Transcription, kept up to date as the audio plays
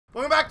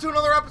to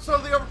another episode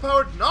of the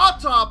Overpowered, not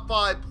top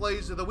 5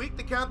 plays of the week,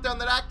 the countdown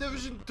that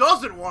Activision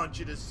doesn't want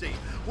you to see.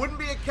 Wouldn't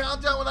be a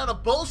countdown without a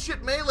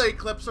bullshit melee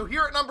clip, so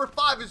here at number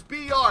 5 is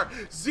BR.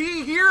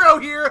 Z Hero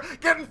here,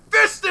 getting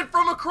fisted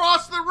from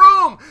across the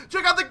room.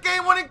 Check out the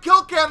game-winning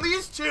kill cam.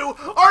 These two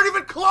aren't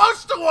even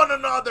close to one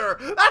another.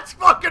 That's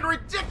fucking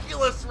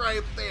ridiculous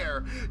right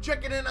there.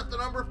 Checking in at the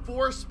number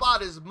 4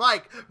 spot is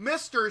Mike,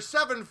 Mr.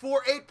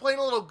 748, playing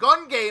a little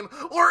gun game,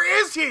 or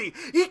is he?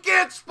 He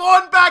can't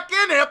spawn back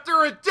in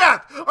after a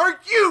death.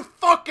 Are you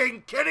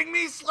fucking kidding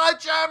me,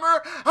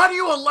 Sledgehammer? How do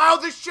you allow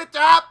this shit to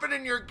happen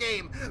in your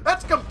game?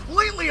 That's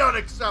completely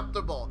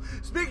unacceptable.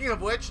 Speaking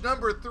of which,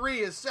 number 3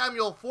 is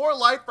Samuel 4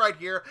 Life right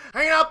here,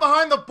 hanging out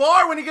behind the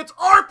bar when he gets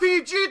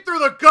RPG'd through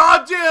the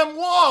goddamn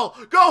wall.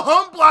 Go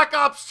home, Black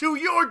Ops 2,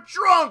 you're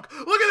drunk.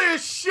 Look at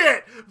this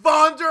shit.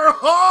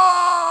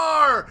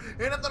 Vonderhaar.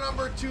 And at the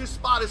number 2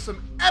 spot is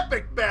some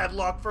epic bad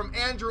luck from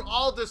Andrew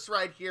Aldis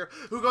right here,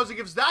 who goes and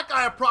gives that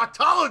guy a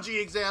proctology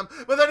exam,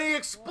 but then he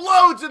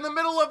explodes in the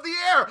middle of the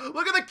air.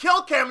 Look at the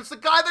kill cam. It's the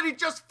guy that he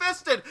just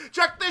fisted.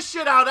 Check this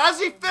shit out. As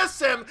he fists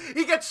him,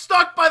 he gets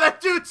stuck by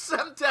that dude's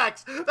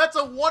Semtex. That's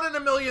a 1 in a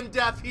million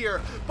death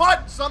here.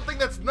 But something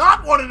that's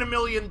not 1 in a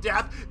million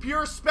death,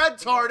 pure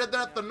spedtard, and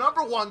then at the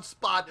number 1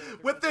 spot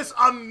with this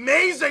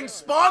amazing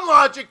spawn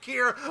logic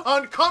here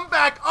on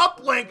comeback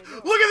uplink.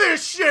 Look at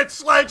this shit,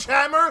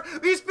 Sledgehammer.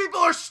 These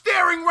people are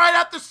staring right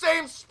at the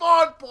same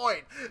spawn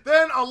point.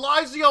 Then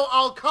Elizio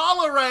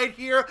Alcala right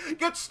here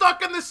gets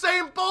stuck in the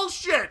same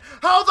bullshit.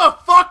 How the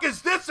fuck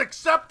is this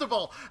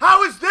acceptable?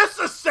 How is this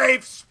a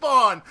safe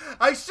spawn?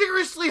 I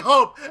seriously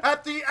hope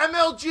at the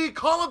MLG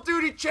Call of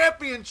Duty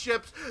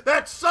Championships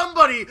that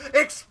somebody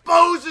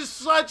exposes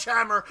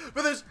Sledgehammer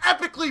for this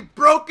epically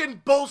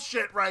broken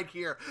bullshit right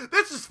here.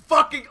 This is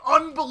fucking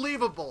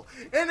unbelievable.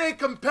 In a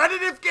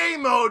competitive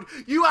game mode,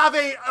 you have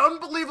a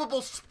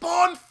unbelievable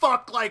spawn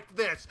fuck like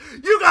this.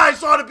 You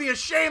guys ought to be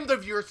ashamed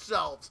of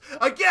yourselves.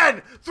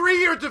 Again,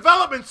 3-year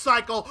development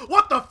cycle.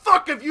 What the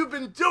fuck have you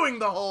been doing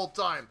the whole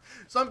time?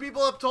 Some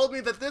people have told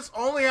me that this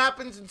only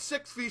happens in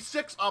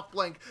 6v6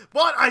 uplink,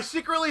 but I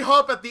secretly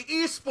hope at the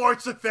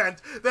esports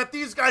event that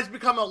these guys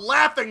become a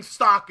laughing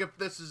stock if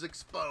this is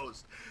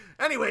exposed.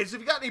 Anyways,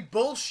 if you got any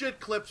bullshit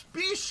clips,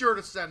 be sure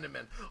to send them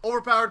in.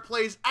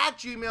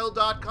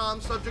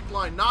 Overpoweredplays@gmail.com, subject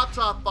line not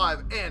top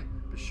 5, and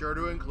be sure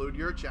to include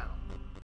your channel.